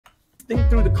think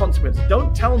through the consequences.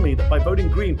 Don't tell me that by voting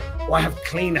Green, oh, I have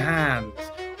clean hands,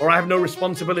 or I have no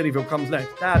responsibility for what comes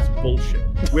next. That's bullshit.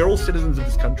 We're all citizens of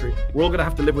this country. We're all going to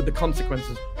have to live with the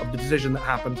consequences of the decision that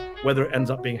happens, whether it ends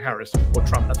up being Harris or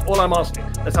Trump. That's all I'm asking.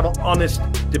 Let's have an honest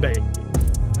debate.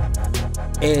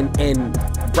 And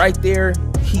right there,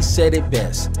 he said it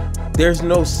best. There's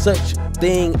no such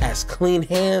thing as clean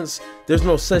hands. There's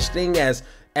no such thing as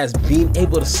being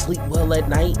able to sleep well at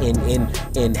night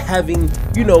and having,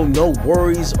 you know, no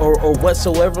worries or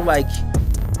whatsoever. Like,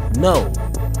 no.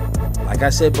 Like I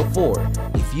said before,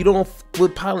 if you don't f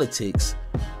with politics,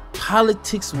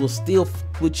 politics will still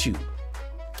f with you.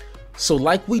 So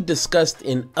like we discussed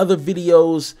in other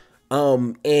videos,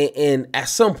 and at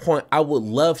some point I would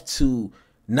love to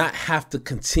not have to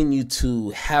continue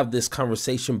to have this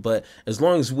conversation, but as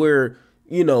long as we're,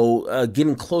 you know,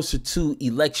 getting closer to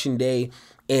election day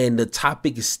and the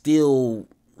topic is still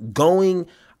going,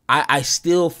 I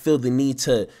still feel the need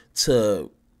to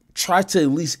try to at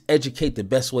least educate the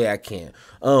best way I can.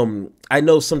 I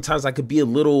know sometimes I could be a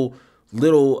little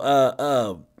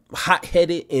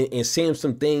hot-headed and saying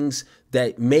some things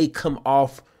that may come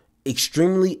off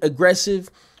extremely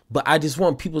aggressive, but I just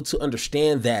want people to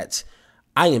understand that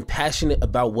I am passionate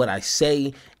about what I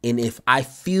say, and if I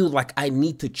feel like I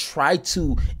need to try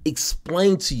to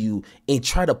explain to you and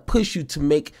try to push you to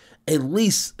make at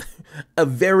least a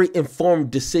very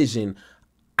informed decision,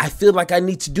 I feel like I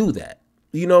need to do that.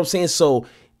 You know what I'm saying? So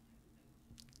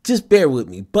just bear with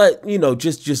me. But, you know,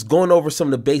 just going over some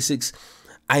of the basics.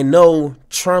 I know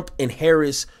Trump and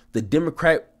Harris, the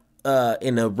Democrat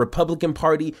and the Republican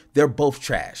Party, they're both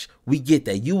trash. We get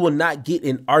that. You will not get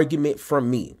an argument from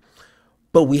me.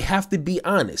 But we have to be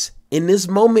honest. In this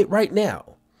moment right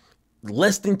now,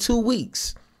 less than 2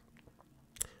 weeks,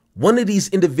 one of these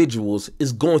individuals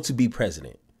is going to be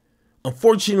president.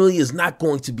 Unfortunately, it's not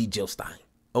going to be Jill Stein.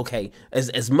 Okay,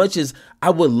 as much as I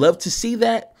would love to see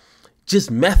that,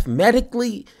 just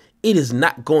mathematically, it is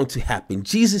not going to happen.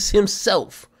 Jesus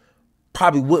himself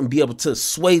probably wouldn't be able to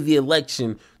sway the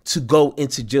election to go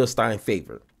into Jill Stein's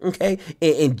favor. Okay,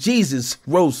 and Jesus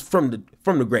rose from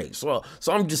the grave. So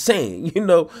I'm just saying, you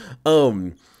know,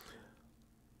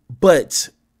 but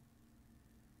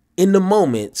in the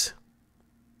moment,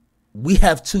 we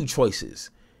have two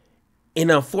choices, and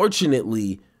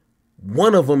unfortunately,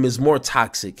 one of them is more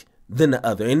toxic than the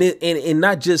other, and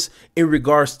not just in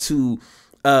regards to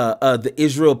the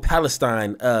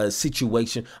Israel-Palestine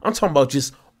situation. I'm talking about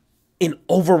just in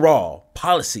overall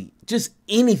policy, just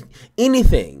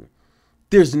anything.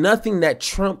 There's nothing that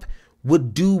Trump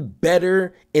would do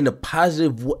better in a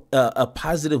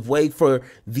positive way for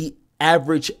the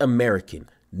average American.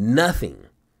 Nothing.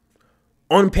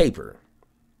 On paper,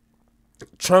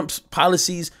 Trump's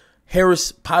policies,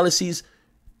 Harris' policies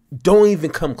don't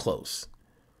even come close.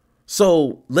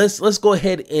 So let's go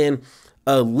ahead and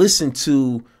listen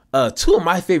to two of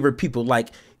my favorite people.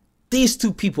 Like, these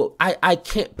two people, I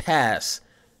can't pass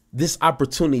this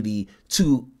opportunity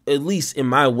to, at least in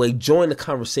my way, join the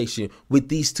conversation with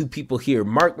these two people here.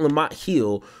 Marc Lamont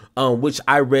Hill, which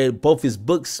I read both his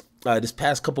books this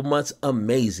past couple months,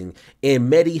 amazing.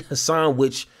 And Mehdi Hasan,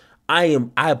 which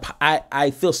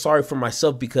I feel sorry for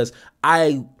myself because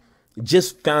I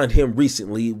just found him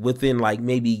recently within like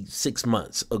maybe 6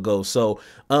 months ago. So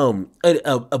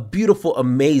a beautiful,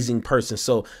 amazing person.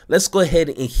 So let's go ahead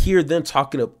and hear them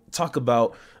talk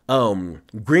about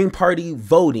Green Party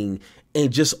voting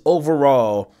and just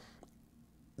overall,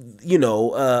 you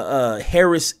know,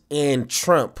 Harris and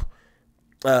Trump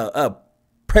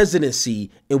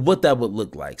presidency and what that would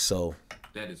look like. So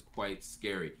that is quite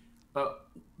scary. One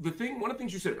of the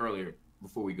things you said earlier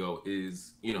before we go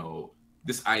is, you know,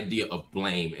 this idea of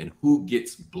blame and who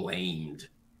gets blamed.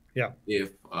 Yeah.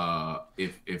 If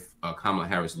Kamala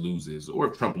Harris loses or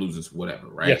if Trump loses, whatever,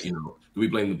 right? Yes. You know, do we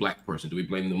blame the black person? Do we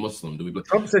blame the Muslim? Do we blame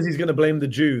Trump says he's going to blame the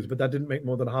Jews, but that didn't make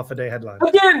more than half a day headline.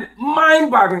 Again,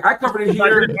 mind-boggling. I covered it here.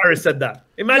 Imagine if Harris said that.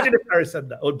 Imagine if Harris said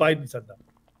that, or Biden said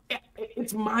that.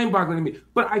 It's mind-boggling to me.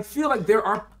 But I feel like there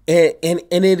are, and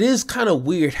it is kind of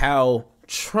weird how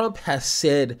Trump has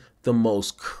said the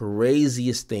most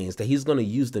craziest things, that he's going to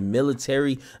use the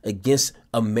military against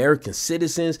American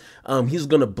citizens. He's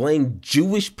going to blame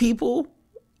Jewish people.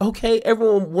 Okay,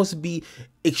 everyone wants to be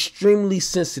extremely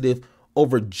sensitive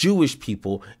over Jewish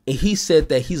people, and he said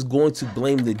that he's going to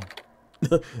blame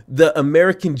the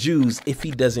American Jews if he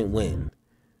doesn't win.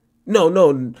 No,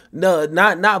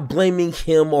 not blaming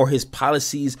him or his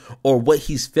policies or what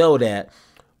he's failed at,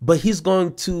 but he's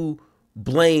going to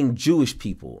blame Jewish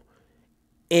people.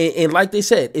 And like they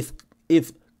said,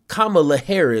 if Kamala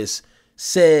Harris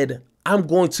said, I'm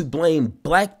going to blame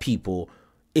black people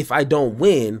if I don't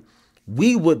win,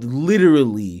 we would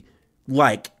literally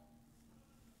like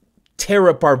tear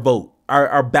up our vote,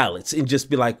 our ballots, and just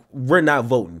be like, we're not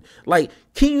voting. Like,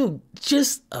 can you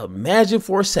just imagine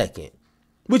for a second?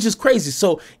 Which is crazy.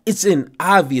 So it's an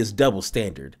obvious double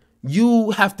standard.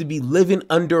 You have to be living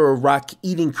under a rock,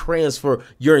 eating crayons for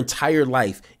your entire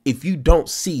life if you don't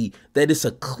see that it's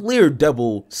a clear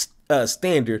double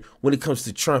standard when it comes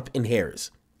to Trump and Harris.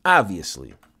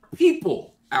 Obviously.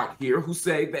 People out here who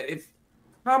say that if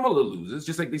Kamala loses,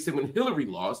 just like they said when Hillary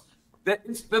lost, that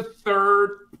it's the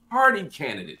third party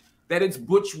candidate, that it's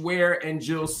Butch Ware and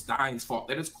Jill Stein's fault,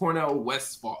 that it's Cornel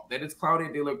West's fault, that it's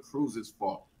Claudia de la Cruz's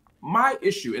fault. My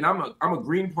issue, and I'm a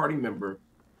Green Party member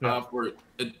for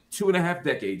 2.5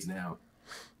 decades now.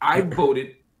 I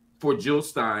voted for Jill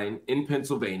Stein in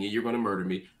Pennsylvania. You're going to murder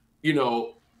me. You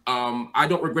know, I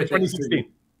don't regret that.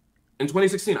 2016. In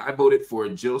 2016, I voted for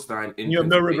Jill Stein in You have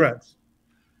no regrets.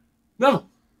 No,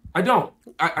 I don't.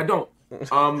 I don't.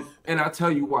 And I'll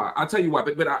tell you why.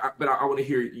 But I want to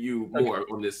hear you more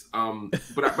on this.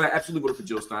 But I absolutely voted for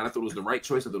Jill Stein. I thought it was the right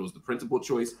choice. I thought it was the principled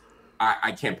choice.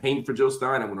 I campaigned for Jill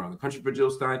Stein. I went around the country for Jill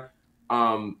Stein.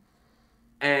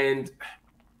 And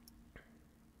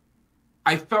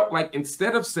I felt like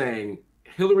instead of saying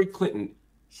Hillary Clinton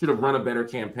should have run a better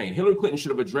campaign, Hillary Clinton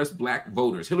should have addressed black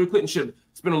voters, Hillary Clinton should have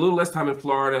spent a little less time in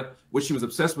Florida, which she was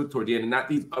obsessed with toward the end, and not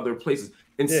these other places.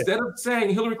 Instead of saying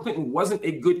Hillary Clinton wasn't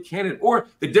a good candidate or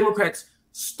the Democrats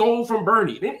stole from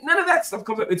Bernie, none of that stuff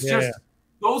comes up. It's just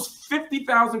those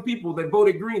 50,000 people that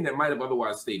voted Green that might have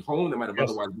otherwise stayed home, that might have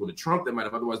otherwise voted Trump, that might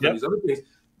have otherwise done these other things.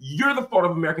 You're the fault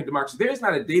of American democracy. There's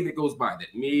not a day that goes by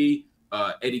that me,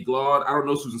 Eddie Glaude, I don't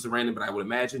know Susan Sarandon, but I would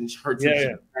imagine her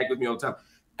team back with me all the time.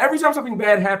 Every time something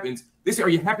bad happens, they say, "Are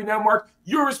you happy now, Mark?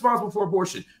 You're responsible for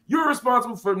abortion. You're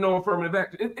responsible for no affirmative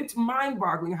action." It's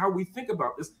mind-boggling how we think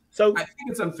about this. So I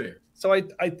think it's unfair. So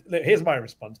here's my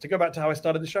response. To go back to how I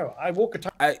started the show, I walk a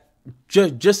talk.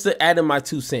 Just to add in my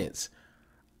 2 cents,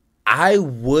 I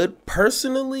would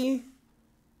personally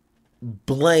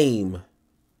blame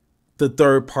the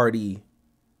third party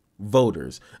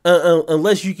voters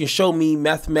unless you can show me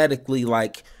mathematically,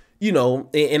 like, you know,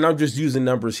 and I'm just using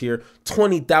numbers here,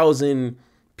 20,000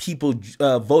 people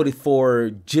voted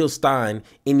for Jill Stein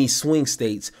in these swing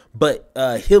states, but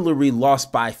Hillary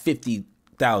lost by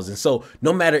 50,000. So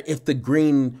no matter if the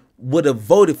Green would have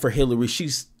voted for Hillary,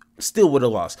 she's still would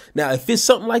have lost. Now, if it's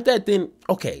something like that, then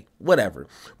okay, whatever.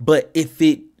 But if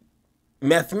it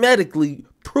mathematically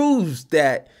proves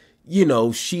that, you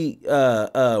know,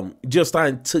 Jill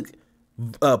Stein took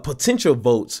potential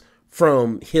votes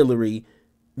from Hillary,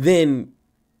 then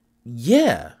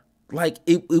yeah, like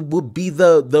it would be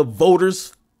the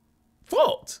voters'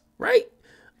 fault, right?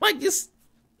 Like, it's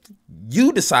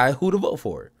you decide who to vote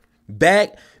for,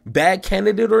 bad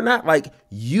candidate or not. Like,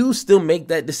 you still make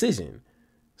that decision,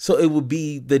 so it would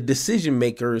be the decision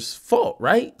maker's fault,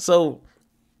 right? So,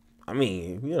 I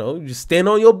mean, you know, just stand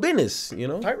on your business, you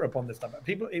know. Tightrope on this stuff.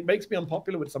 People, it makes me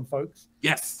unpopular with some folks.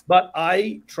 Yes. But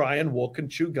I try and walk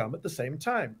and chew gum at the same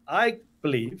time. I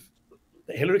believe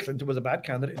that Hillary Clinton was a bad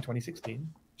candidate in 2016.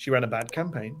 She ran a bad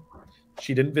campaign.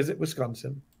 She didn't visit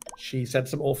Wisconsin. She said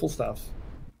some awful stuff.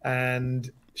 And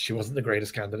she wasn't the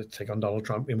greatest candidate to take on Donald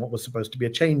Trump in what was supposed to be a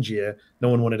change year. No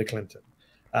one wanted a Clinton.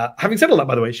 Having said all that,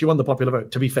 by the way, she won the popular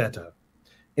vote, to be fair to her.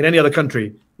 In any other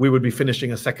country, we would be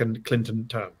finishing a second Clinton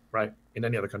term, right? In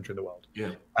any other country in the world.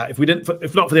 Yeah. If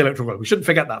not for the electoral vote, we shouldn't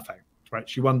forget that fact, right?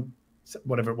 She won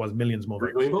whatever it was, millions more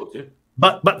votes. Yeah.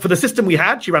 But for the system we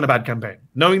had, she ran a bad campaign.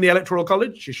 Knowing the electoral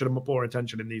college, she should have more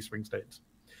attention in these swing states.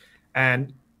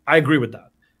 And I agree with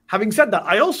that. Having said that,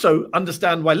 I also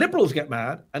understand why liberals get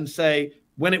mad and say,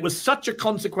 when it was such a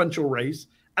consequential race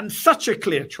and such a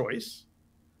clear choice,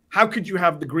 how could you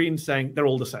have the Greens saying they're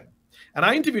all the same? And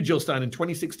I interviewed Jill Stein in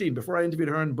 2016, before I interviewed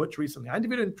her and Butch recently. I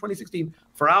interviewed her in 2016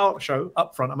 for our show,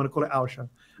 Upfront. I'm going to call it our show.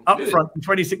 Upfront in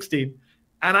 2016.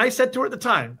 And I said to her at the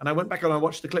time, and I went back and I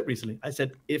watched the clip recently, I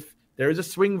said, if there is a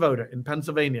swing voter in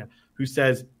Pennsylvania who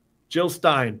says, Jill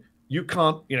Stein, you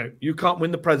can't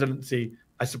win the presidency.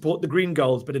 I support the Green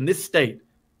goals, but in this state,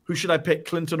 who should I pick,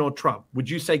 Clinton or Trump? Would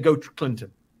you say go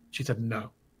Clinton? She said,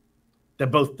 no. They're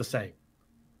both the same.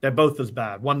 They're both as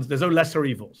bad. There's no lesser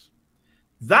evils.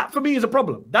 That, for me, is a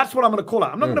problem. That's what I'm going to call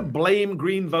out. I'm not going to blame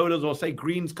Green voters or say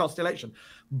Greens cost the election.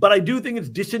 But I do think it's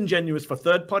disingenuous for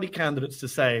third-party candidates to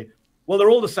say, well, they're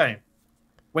all the same,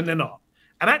 when they're not.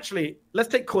 And actually, let's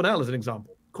take Cornel as an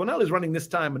example. Cornel is running this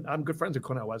time, and I'm good friends with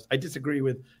Cornel. I disagree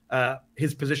with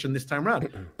his position this time around.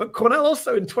 But Cornel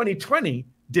also in 2020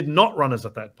 did not run as a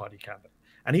third-party candidate.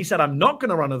 And he said, I'm not going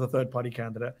to run as a third-party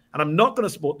candidate, and I'm not going to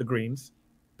support the Greens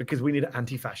because we need an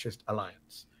anti-fascist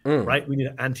alliance. right? We need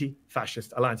an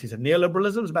anti-fascist alliance. He said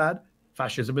neoliberalism is bad,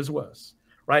 fascism is worse,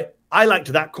 right? I liked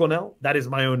that, Cornell. That is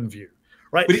my own view,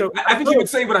 right? But so I think you would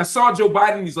say, but I saw Joe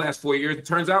Biden these last 4 years. It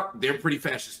turns out they're pretty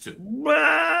fascist too.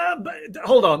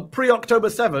 Hold on, pre-October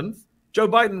 7th, Joe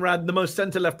Biden ran the most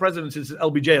center-left presidency since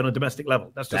LBJ on a domestic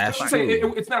level. That's just a fact.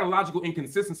 It's not a logical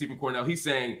inconsistency from Cornell. He's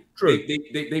saying true.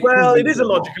 It is a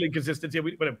logical inconsistency.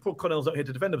 Poor Cornell's not here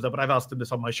to defend himself, but I've asked him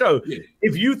this on my show. Yeah.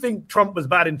 If you think Trump was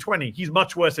bad in 20, he's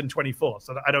much worse in 24.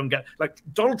 So I don't get, like,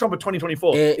 Donald Trump in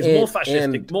 2024 is more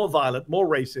fascistic, more violent, more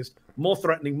racist, more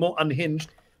threatening, more unhinged.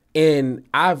 And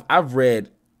I've read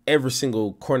every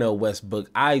single Cornel West book.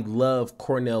 I love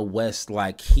Cornel West.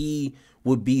 Like, he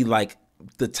would be like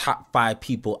the top 5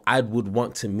 people I would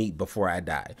want to meet before I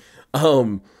die.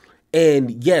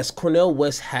 And yes, Cornel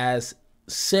West has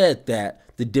said that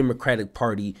the Democratic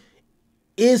Party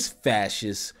is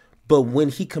fascist, but when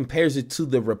he compares it to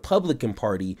the Republican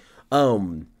Party,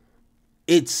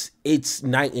 it's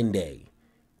night and day,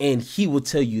 and he will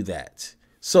tell you that.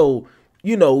 So,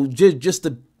 you know, just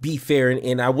to be fair,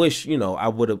 and I wish, you know, I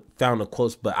would have found the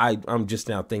quotes, but I'm just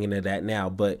now thinking of that now.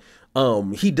 But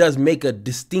he does make a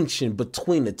distinction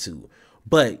between the two.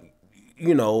 But,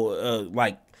 you know,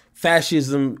 like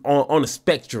fascism on a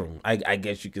spectrum, I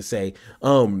guess you could say,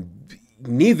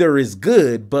 neither is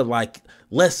good, but like,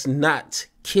 let's not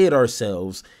kid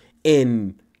ourselves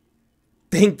and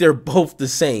think they're both the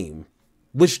same,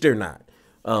 which they're not.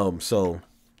 So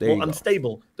more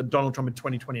unstable than Donald Trump in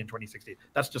 2020 and 2016.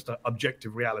 That's just an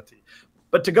objective reality.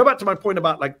 But to go back to my point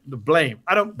about like the blame,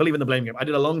 I don't believe in the blame game. I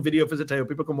did a long video for Zateo.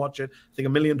 People can watch it. I think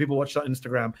 1 million people watched it on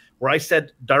Instagram, where I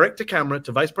said direct to camera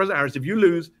to Vice President Harris, if you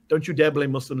lose, don't you dare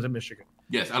blame Muslims in Michigan.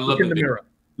 Yes, I love Look in the mirror.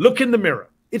 Look in the mirror.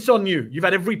 It's on you. You've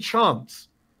had every chance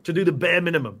to do the bare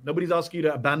minimum. Nobody's asking you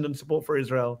to abandon support for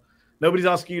Israel. Nobody's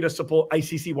asking you to support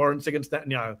ICC warrants against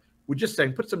Netanyahu. We're just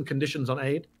saying put some conditions on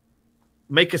aid.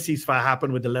 Make a ceasefire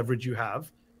happen with the leverage you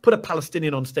have. Put a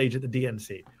Palestinian on stage at the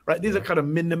DNC, right? These are kind of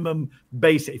minimum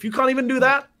basic. If you can't even do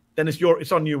that, then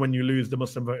it's on you when you lose the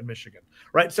Muslim vote in Michigan,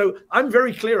 right? So I'm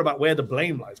very clear about where the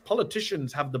blame lies.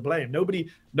 Politicians have the blame.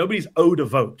 Nobody's owed a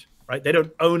vote, right? They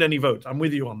don't own any votes. I'm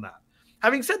with you on that.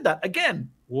 Having said that, again,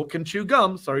 walk and chew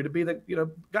gum. Sorry to be the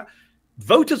guy.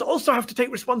 Voters also have to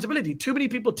take responsibility. Too many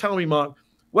people tell me, Mark,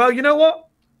 well, you know what?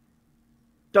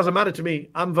 Doesn't matter to me.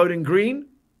 I'm voting green.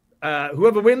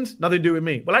 Whoever wins, nothing to do with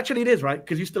me. Well, actually, it is, right?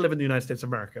 Because you still live in the United States of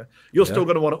America. You're still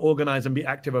going to want to organize and be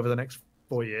active over the next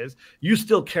 4 years. You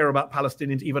still care about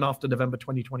Palestinians even after November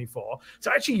 2024. So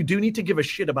actually, you do need to give a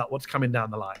shit about what's coming down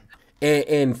the line.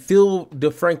 And Phil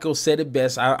DeFranco said it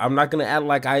best. I'm not going to act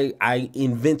like I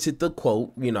invented the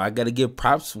quote. You know, I got to give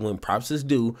props when props is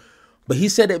due. But he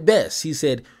said it best. He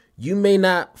said, you may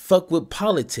not fuck with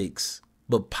politics,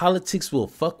 but politics will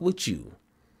fuck with you.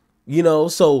 You know,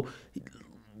 so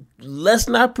let's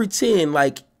not pretend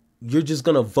like you're just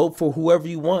going to vote for whoever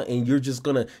you want and you're just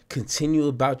going to continue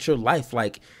about your life.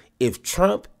 Like, if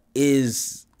Trump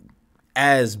is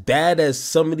as bad as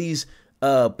some of these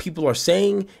people are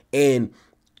saying, and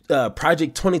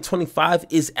Project 2025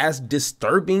 is as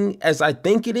disturbing as I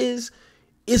think it is,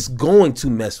 it's going to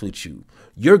mess with you.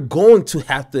 You're going to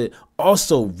have to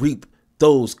also reap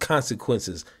those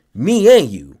consequences. Me and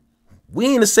you,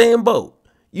 we in the same boat.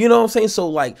 You know what I'm saying? So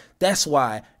like, that's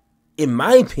why, in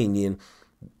my opinion,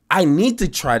 I need to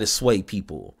try to sway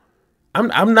people.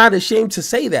 I'm not ashamed to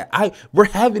say that. We're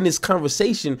having this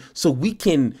conversation so we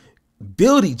can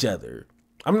build each other.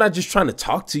 I'm not just trying to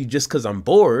talk to you just because I'm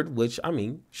bored, which, I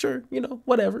mean, sure, you know,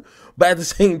 whatever. But at the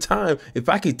same time, if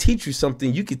I could teach you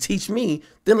something, you could teach me,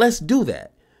 then let's do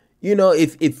that. You know,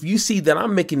 if you see that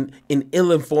I'm making an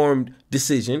ill-informed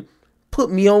decision,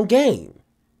 put me on game.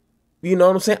 You know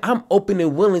what I'm saying? I'm open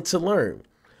and willing to learn.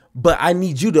 But I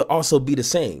need you to also be the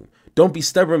same. Don't be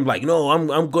stubborn like, no,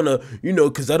 I'm going to, you know,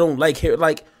 because I don't like hair.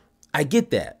 Like, I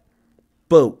get that.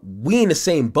 But we in the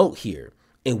same boat here.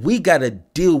 And we got to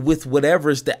deal with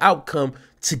whatever's the outcome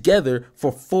together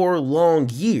for 4 long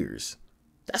years.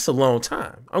 That's a long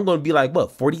time. I'm going to be like,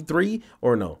 what, 43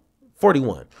 or no,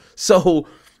 41. So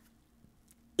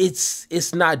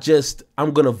it's not just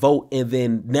I'm going to vote and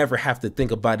then never have to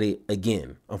think about it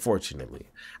again, unfortunately.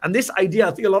 And this idea,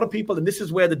 I think a lot of people, and this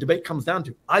is where the debate comes down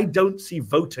to, I don't see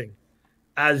voting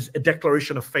as a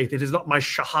declaration of faith. It is not my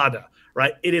shahada,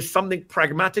 right? It is something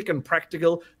pragmatic and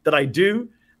practical that I do.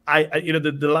 You know,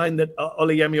 the line that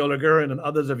Oluyemi Oluogun and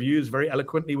others have used very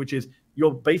eloquently, which is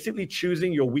you're basically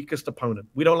choosing your weakest opponent.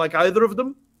 We don't like either of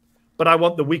them, but I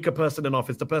want the weaker person in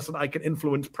office, the person I can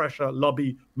influence, pressure,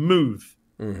 lobby, move.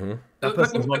 Mm-hmm. But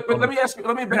let me ask you,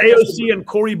 AOC and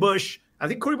Cory Bush. I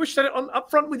think Cory Bush said it up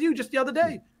front with you just the other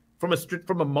day.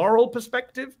 from a moral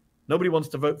perspective, nobody wants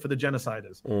to vote for the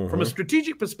genociders. From a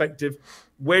strategic perspective,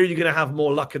 where are you going to have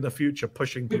more luck in the future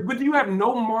pushing people? But do you have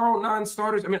no moral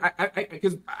non-starters? I mean,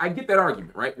 because I get that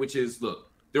argument, right? Which is,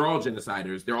 look, they're all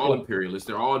genociders, they're all imperialists,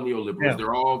 they're all neoliberals,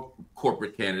 they're all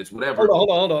corporate candidates, whatever.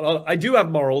 Hold on. I do have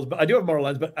morals, but I do have moral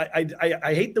lines, but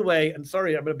I hate the way, and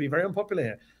sorry, I'm going to be very unpopular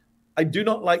here. I do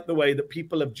not like the way that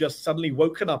people have just suddenly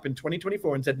woken up in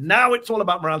 2024 and said, now it's all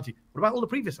about morality. What about all the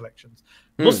previous elections?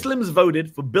 Muslims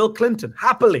voted for Bill Clinton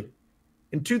happily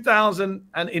in 2000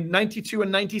 and in 92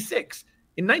 and 96.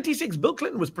 In 96, Bill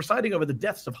Clinton was presiding over the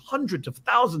deaths of hundreds of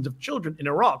thousands of children in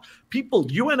Iraq. People,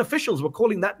 UN officials were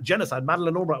calling that genocide.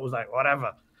 Madeleine Albright was like,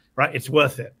 whatever, right? It's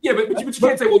worth it. Yeah, but you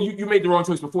can't say, well, you made the wrong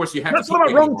choice before, so you have That's to.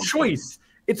 That's not a wrong choice.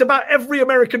 It's about every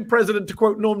American president, to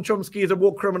quote Noam Chomsky, is a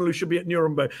war criminal who should be at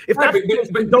Nuremberg. If that's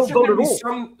but don't vote at all.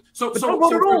 Don't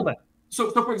vote at all then. So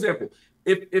for example,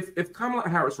 if Kamala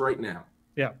Harris right now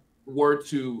were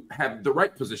to have the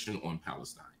right position on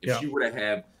Palestine, if she were to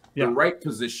have the right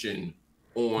position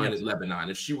on Lebanon,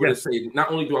 if she were to say,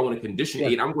 not only do I want to condition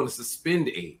aid, I'm going to suspend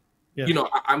aid. You know,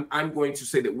 I'm going to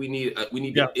say that we need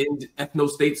to end ethno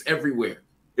states everywhere.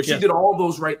 If she did all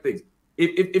those right things,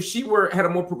 if she had a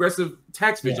more progressive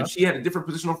tax vision, if she had a different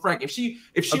position on fracking,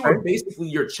 if she were basically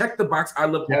your check the box, I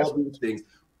love all these things,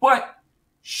 but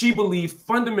she believed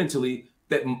fundamentally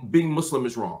that being Muslim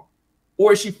is wrong,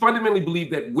 or she fundamentally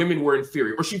believed that women were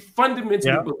inferior, or she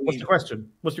fundamentally believed. What's your question?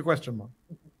 What's your question, Mark?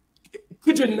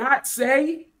 Could you not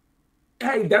say,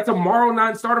 hey, that's a moral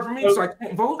non-starter for me, so I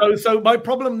can't vote? So my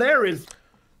problem there is,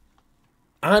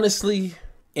 honestly,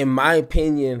 in my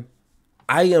opinion,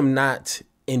 I am not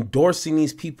endorsing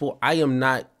these people. I am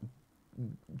not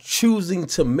choosing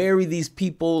to marry these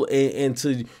people and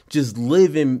to just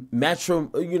live in my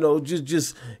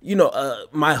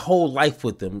whole life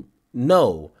with them.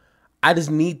 No, I just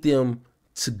need them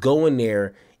to go in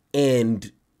there and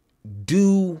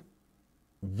do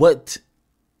what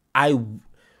I'm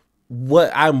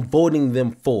voting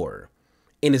them for.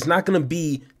 And it's not going to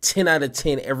be 10 out of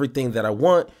 10 everything that I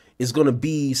want. It's going to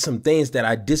be some things that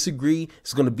I disagree.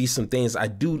 It's going to be some things I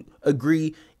do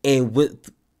agree. And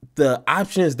with the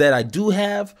options that I do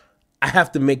have, I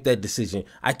have to make that decision.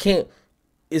 I can't,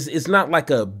 it's not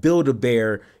like a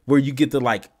Build-A-Bear where you get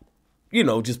to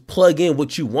just plug in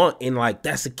what you want and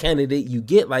that's a candidate you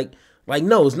get.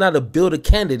 No, it's not a build a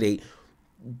candidate.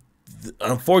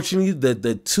 Unfortunately,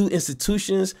 the two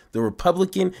institutions, the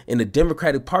Republican and the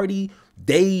Democratic Party,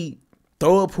 they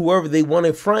throw up whoever they want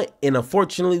in front, and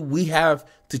unfortunately, we have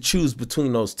to choose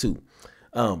between those two.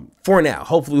 For now,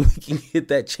 hopefully, we can get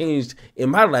that changed in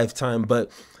my lifetime.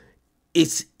 But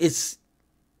it's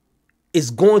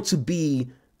going to be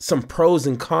some pros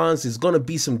and cons. It's going to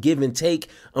be some give and take.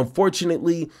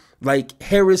 Unfortunately,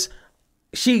 Harris,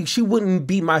 she wouldn't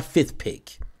be my fifth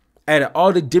pick. Out of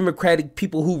all the Democratic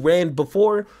people who ran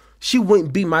before, she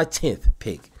wouldn't be my 10th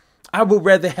pick. I would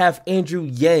rather have Andrew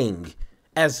Yang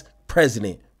as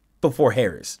president before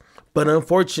Harris. But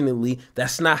unfortunately,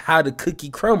 that's not how the cookie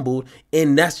crumbled,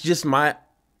 and that's just my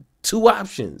two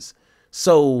options.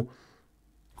 So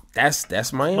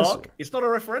that's my answer. Mark, it's not a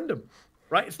referendum,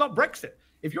 right? It's not Brexit.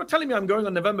 If you're telling me I'm going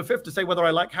on November 5th to say whether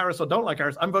I like Harris or don't like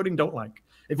Harris, I'm voting don't like.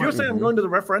 If you're saying I'm going to the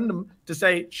referendum to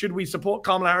say, should we support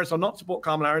Kamala Harris or not support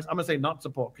Kamala Harris, I'm going to say not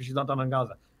support because she's not done on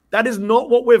Gaza. That is not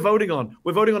what we're voting on.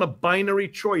 We're voting on a binary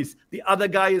choice. The other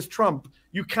guy is Trump.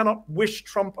 You cannot wish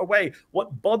Trump away.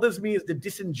 What bothers me is the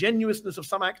disingenuousness of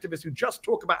some activists who just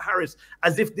talk about Harris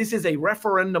as if this is a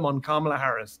referendum on Kamala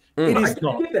Harris. It is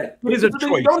not. It is a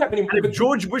choice. And if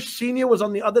George Bush Sr. was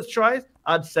on the other side,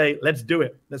 I'd say, let's do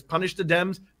it. Let's punish the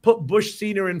Dems. Put Bush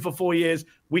Sr. in for 4 years.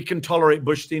 We can tolerate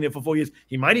Bush Sr. for 4 years.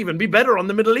 He might even be better on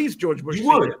the Middle East, George Bush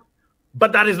Sr.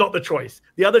 But that is not the choice.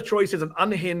 The other choice is an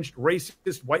unhinged,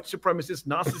 racist, white supremacist,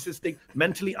 narcissistic,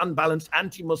 mentally unbalanced,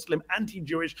 anti-Muslim,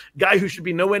 anti-Jewish guy who should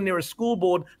be nowhere near a school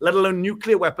board, let alone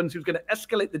nuclear weapons, who's going to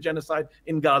escalate the genocide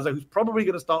in Gaza, who's probably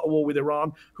going to start a war with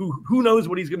Iran, who knows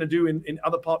what he's going to do in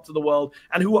other parts of the world,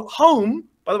 and who at home,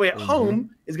 by the way, at home,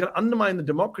 is going to undermine the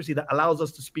democracy that allows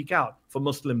us to speak out for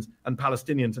Muslims and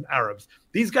Palestinians and Arabs.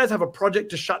 These guys have a project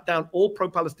to shut down all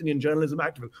pro-Palestinian journalism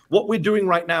activism. What we're doing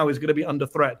right now is going to be under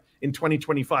threat in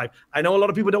 2025. I know a lot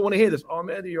of people don't want to hear this. Oh,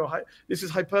 Mehdi, this is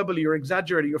hyperbole. You're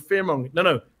exaggerating. You're fear-mongering.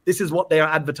 No. This is what they are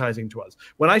advertising to us.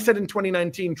 When I said in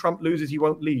 2019, Trump loses, he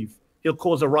won't leave. He'll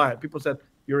cause a riot. People said,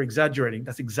 you're exaggerating.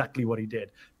 That's exactly what he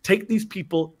did. Take these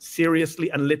people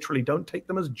seriously and literally. Don't take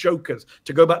them as jokers.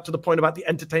 To go back to the point about the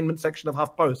entertainment section of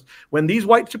HuffPost, when these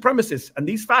white supremacists and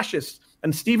these fascists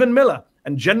and Stephen Miller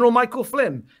and General Michael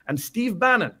Flynn and Steve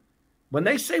Bannon, when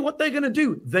they say what they're going to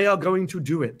do, they are going to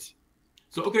do it.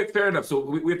 So okay, fair enough. So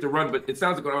we have to run, but it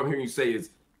sounds like what I'm hearing you say is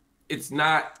it's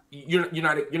not you're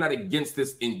not against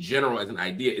this in general as an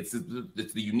idea. It's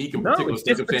the unique and particular it's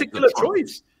this circumstances particular of Trump.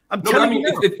 choice. I'm telling you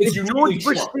now, it's if George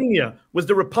Bush Trump. Sr. was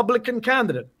the Republican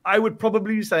candidate, I would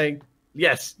probably be saying,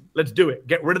 yes, let's do it.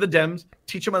 Get rid of the Dems,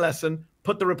 teach them a lesson,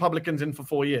 put the Republicans in for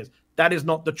 4 years. That is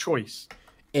not the choice.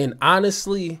 And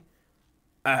honestly,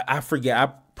 I forget.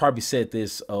 I probably said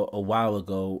this a while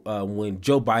ago when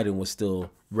Joe Biden was still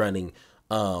running.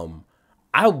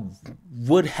 I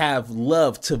would have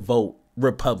loved to vote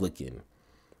Republican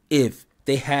if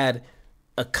they had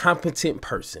a competent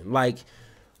person. Like,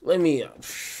 let me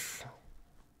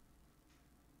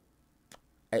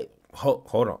hey,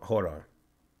 hold on.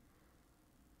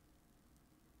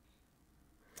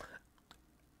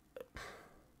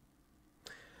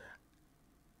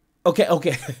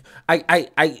 Okay.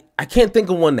 I can't think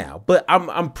of one now, but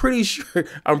I'm pretty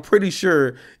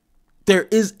sure there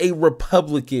is a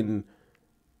Republican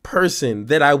person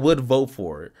that I would vote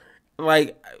for.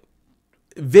 Like,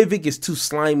 Vivek is too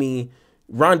slimy.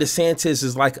 Ron DeSantis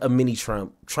is like a mini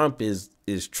Trump. Trump is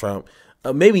Trump.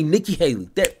 Maybe Nikki Haley.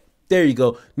 There you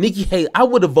go. Nikki Haley. I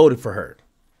would have voted for her,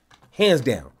 hands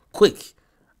down, quick.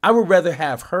 I would rather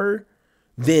have her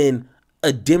than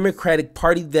a Democratic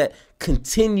Party that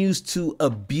continues to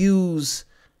abuse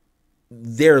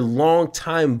their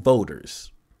longtime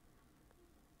voters.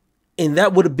 And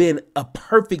that would have been a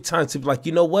perfect time to be like,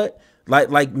 you know what? Like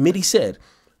Mehdi said,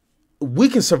 we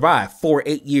can survive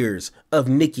 8 years of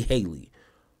Nikki Haley,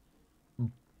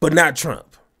 but not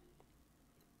Trump.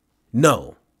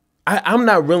 No, I'm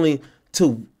not willing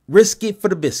to risk it for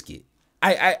the biscuit.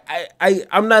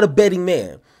 I'm not a betting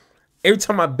man. Every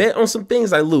time I bet on some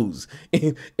things, I lose.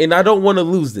 And I don't want to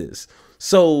lose this.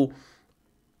 So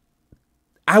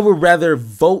I would rather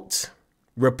vote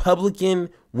Republican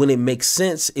when it makes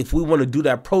sense. If we want to do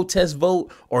that protest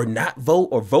vote or not vote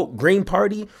or vote Green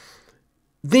Party,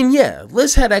 then yeah,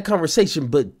 let's have that conversation.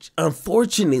 But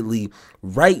unfortunately,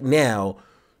 right now,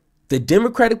 the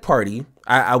Democratic Party,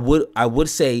 I would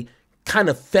say, kind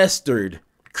of festered,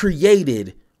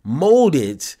 created,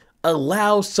 molded,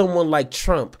 allowed someone like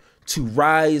Trump to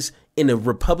rise in the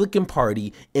Republican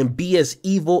Party and be as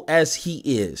evil as he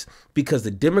is, because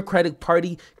the Democratic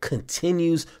Party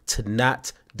continues to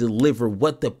not deliver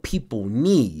what the people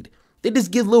need. They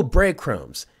just give little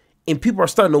breadcrumbs, and people are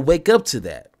starting to wake up to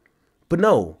that. But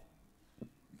no,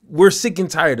 we're sick and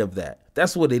tired of that.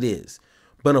 That's what it is.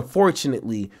 But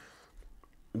unfortunately,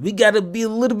 we got to be a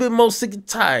little bit more sick and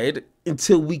tired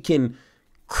until we can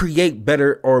create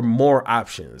better or more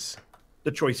options.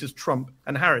 The choice is Trump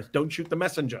and Harris. Don't shoot the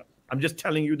messenger. I'm just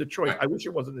telling you the choice. I wish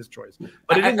it wasn't this choice.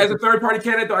 But as a third-party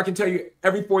candidate, though, I can tell you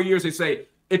every 4 years they say,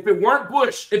 if it weren't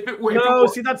Bush, I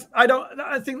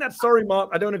think that's, sorry, Mark,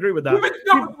 I don't agree with that.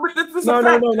 No.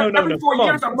 Every 4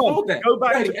 years I'm told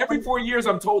that. Every 4 years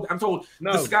I'm told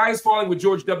the sky is falling with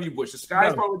George W. Bush. The sky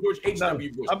is falling with George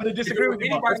H.W. Bush. I'm going to disagree with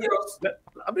anybody else.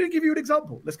 I'm going to give you an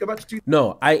example. Let's go back to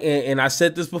No, I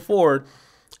said this before.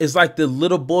 It's like the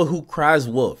little boy who cries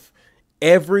wolf.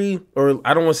 I don't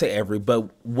want to say every, but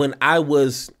when I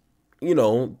was,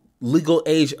 legal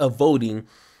age of voting,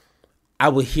 I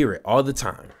would hear it all the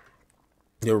time.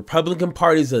 The Republican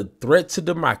Party is a threat to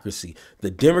democracy. The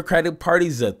Democratic Party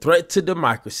is a threat to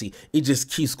democracy. It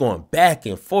just keeps going back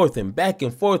and forth and back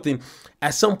and forth. And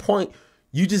at some point,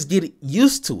 you just get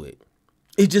used to it.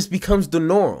 It just becomes the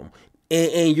norm.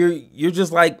 And you're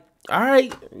just like, all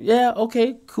right, yeah,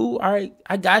 okay, cool. All right,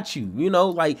 I got you.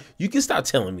 You can stop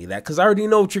telling me that because I already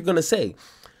know what you're going to say.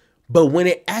 But when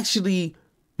it actually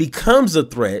becomes a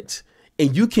threat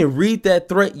and you can read that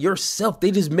threat yourself, they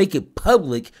just make it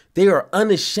public. They are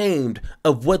unashamed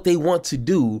of what they want to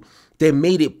do. They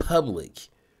made it public.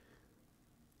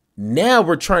 Now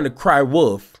we're trying to cry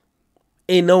wolf.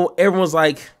 And everyone's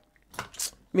like,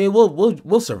 man,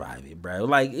 we'll survive it, bro.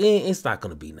 Like, it's not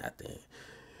going to be nothing.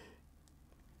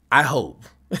 I hope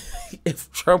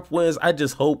if Trump wins, I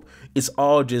just hope it's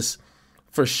all just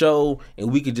for show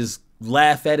and we could just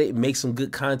laugh at it and make some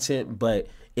good content. But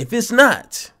if it's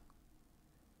not,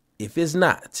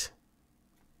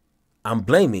 I'm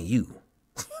blaming you.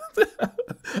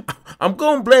 I'm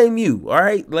going to blame you. All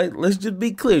right. Let's just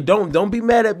be clear. Don't be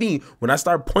mad at me when I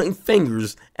start pointing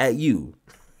fingers at you.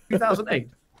 2008,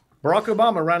 Barack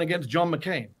Obama ran against John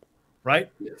McCain.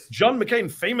 Right? Yes. John McCain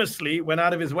famously went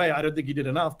out of his way. I don't think he did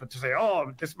enough, but to say,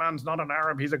 oh, this man's not an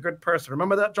Arab. He's a good person.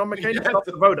 Remember that? John McCain stopped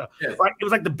the voter. Yes. Right? It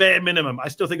was like the bare minimum. I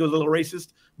still think it was a little racist,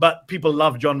 but people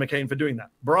love John McCain for doing that.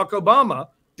 Barack Obama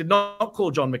did not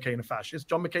call John McCain a fascist.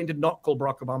 John McCain did not call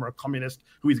Barack Obama a communist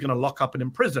who he's going to lock up and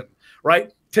imprison.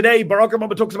 Right? Today, Barack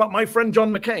Obama talks about my friend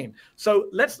John McCain. So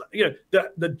let's,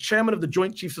 the chairman of the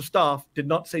Joint Chiefs of Staff did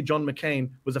not say John McCain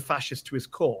was a fascist to his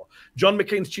core. John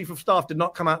McCain's chief of staff did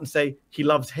not come out and say he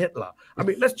loves Hitler. I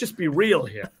mean, let's just be real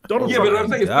here. Donald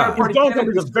Trump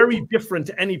is very different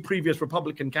to any previous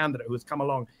Republican candidate who has come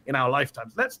along in our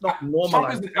lifetimes. Let's not normalize.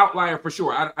 Trump is an outlier for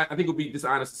sure. I think it would be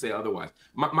dishonest to say otherwise.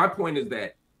 My point is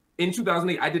that in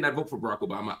 2008, I did not vote for Barack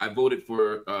Obama. I voted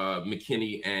for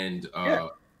McKinney and.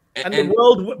 And the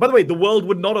world, by the way, the world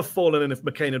would not have fallen in if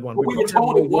McCain had won. We were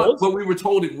told it would, but we were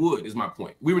told it would, is my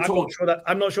point. We were told.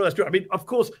 I'm not sure that's true. I mean, of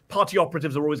course, party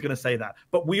operatives are always going to say that.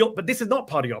 But this is not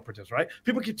party operatives, right?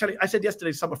 People keep telling, I said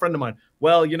yesterday to a friend of mine,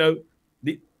 well,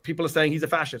 the people are saying he's a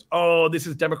fascist. Oh, this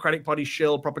is Democratic Party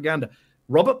shill propaganda.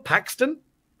 Robert Paxton,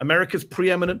 America's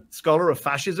preeminent scholar of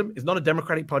fascism, is not a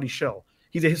Democratic Party shill.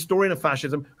 He's a historian of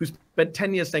fascism who spent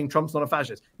 10 years saying Trump's not a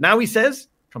fascist. Now he says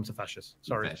Trump's a fascist.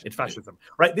 Sorry, it's fascism,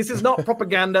 right? This is not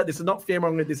propaganda. This is not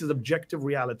fear-mongering. This is objective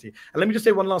reality. And let me just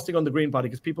say one last thing on the Green Party,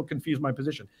 because people confuse my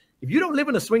position. If you don't live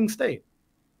in a swing state,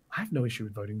 I have no issue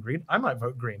with voting Green. I might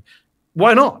vote Green.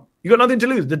 Why not? You got nothing to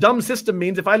lose. The dumb system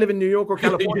means if I live in New York or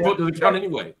California, your vote doesn't count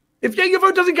anyway. If your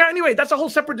vote doesn't count anyway, that's a whole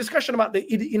separate discussion about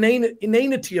the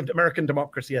inanity of American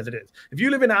democracy as it is. If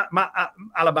you live in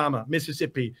Alabama,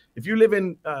 Mississippi, if you live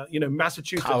in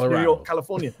Massachusetts, Colorado, New York,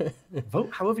 California,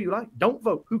 vote however you like. Don't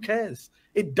vote. Who cares?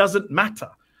 It doesn't matter.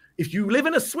 If you live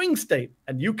in a swing state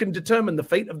and you can determine the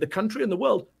fate of the country and the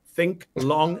world, think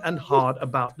long and hard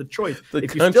about the choice.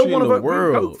 If you still want to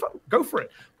vote, go for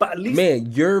it. But at least,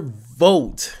 man, your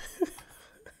vote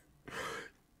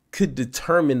could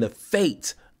determine the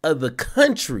fate of the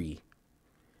country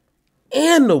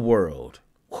and the world.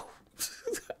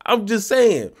 I'm just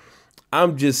saying,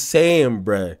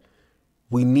 bruh.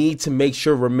 We need to make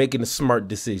sure we're making a smart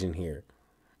decision here.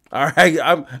 All right,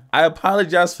 I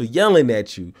apologize for yelling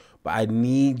at you, but I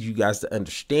need you guys to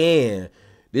understand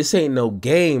this ain't no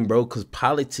game, bro, because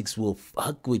politics will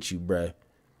fuck with you, bruh.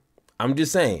 I'm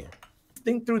just saying.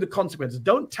 Think through the consequences.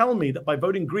 Don't tell me that by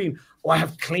voting Green, I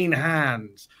have clean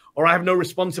hands, or I have no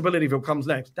responsibility for what comes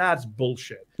next. That's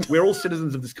bullshit. We're all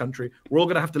citizens of this country. We're all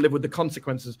going to have to live with the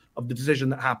consequences of the decision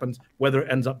that happens, whether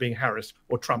it ends up being Harris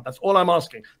or Trump. That's all I'm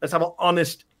asking. Let's have an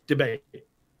honest debate.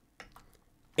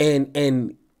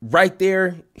 And right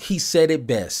there, he said it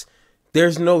best.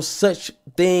 There's no such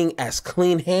thing as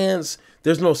clean hands.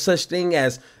 There's no such thing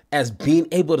as being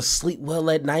able to sleep well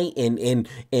at night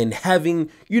and having,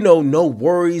 no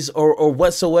worries or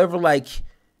whatsoever. Like,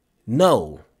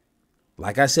 no.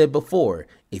 Like I said before,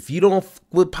 if you don't f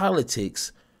with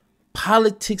politics,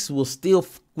 politics will still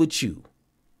f with you.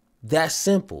 That's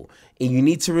simple. And you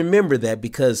need to remember that,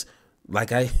 because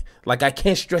like I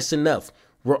can't stress enough,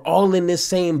 we're all in this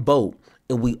same boat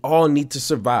and we all need to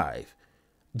survive.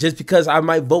 Just because I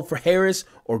might vote for Harris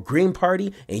or Green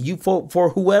Party and you vote for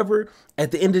whoever,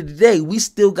 at the end of the day, we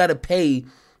still got to pay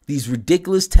these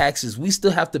ridiculous taxes. We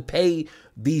still have to pay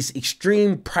these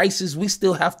extreme prices. We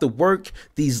still have to work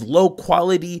these low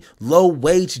quality, low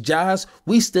wage jobs.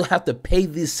 We still have to pay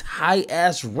this high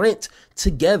ass rent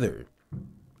together.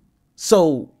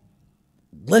 So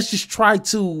let's just try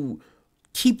to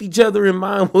keep each other in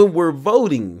mind when we're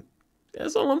voting.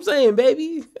 That's all I'm saying,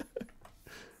 baby.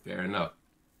 Fair enough.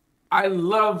 I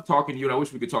love talking to you, and I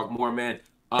wish we could talk more, man.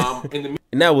 And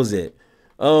that was it.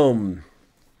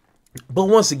 But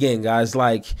once again, guys,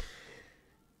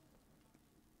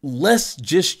 let's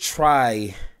just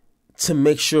try to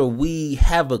make sure we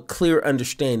have a clear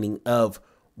understanding of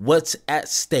what's at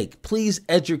stake. Please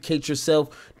educate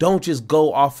yourself. Don't just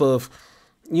go off of,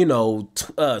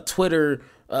 Twitter,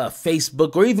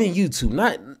 Facebook, or even YouTube.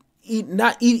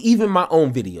 Not even my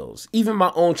own videos, even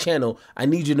my own channel. I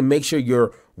need you to make sure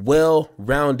you're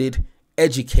well-rounded,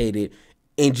 educated,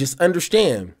 and just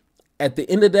understand at the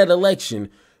end of that election,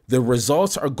 the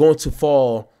results are going to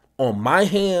fall on my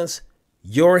hands,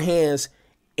 your hands,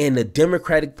 and the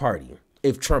Democratic Party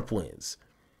if Trump wins.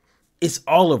 It's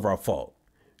all of our fault.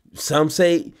 Some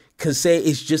can say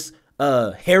it's just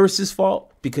Harris's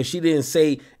fault because she didn't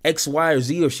say X, Y, or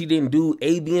Z, or she didn't do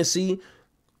A, B, and C.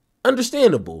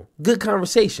 Understandable. Good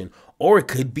conversation. Or it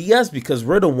could be us because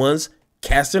we're the ones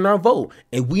casting our vote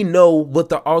and we know what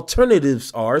the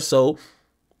alternatives are. So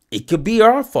it could be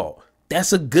our fault.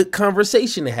 That's a good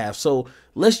conversation to have. So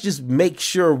let's just make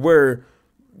sure we're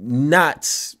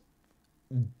not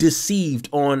deceived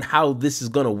on how this is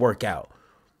going to work out.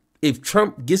 If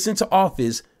Trump gets into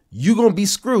office, you're going to be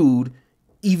screwed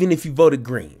even if you voted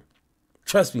Green.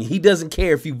 Trust me, he doesn't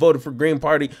care if you voted for Green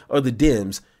Party or the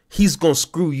Dems. He's going to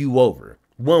screw you over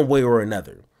one way or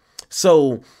another.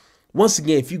 So once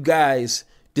again, if you guys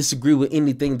disagree with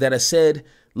anything that I said,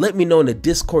 Let me know in the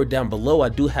Discord down below. I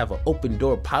do have an open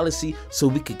door policy so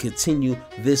we can continue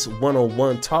this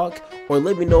one-on-one talk. Or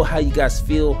let me know how you guys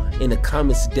feel in the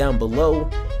comments down below.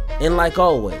 And like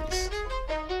always,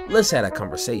 let's have a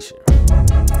conversation.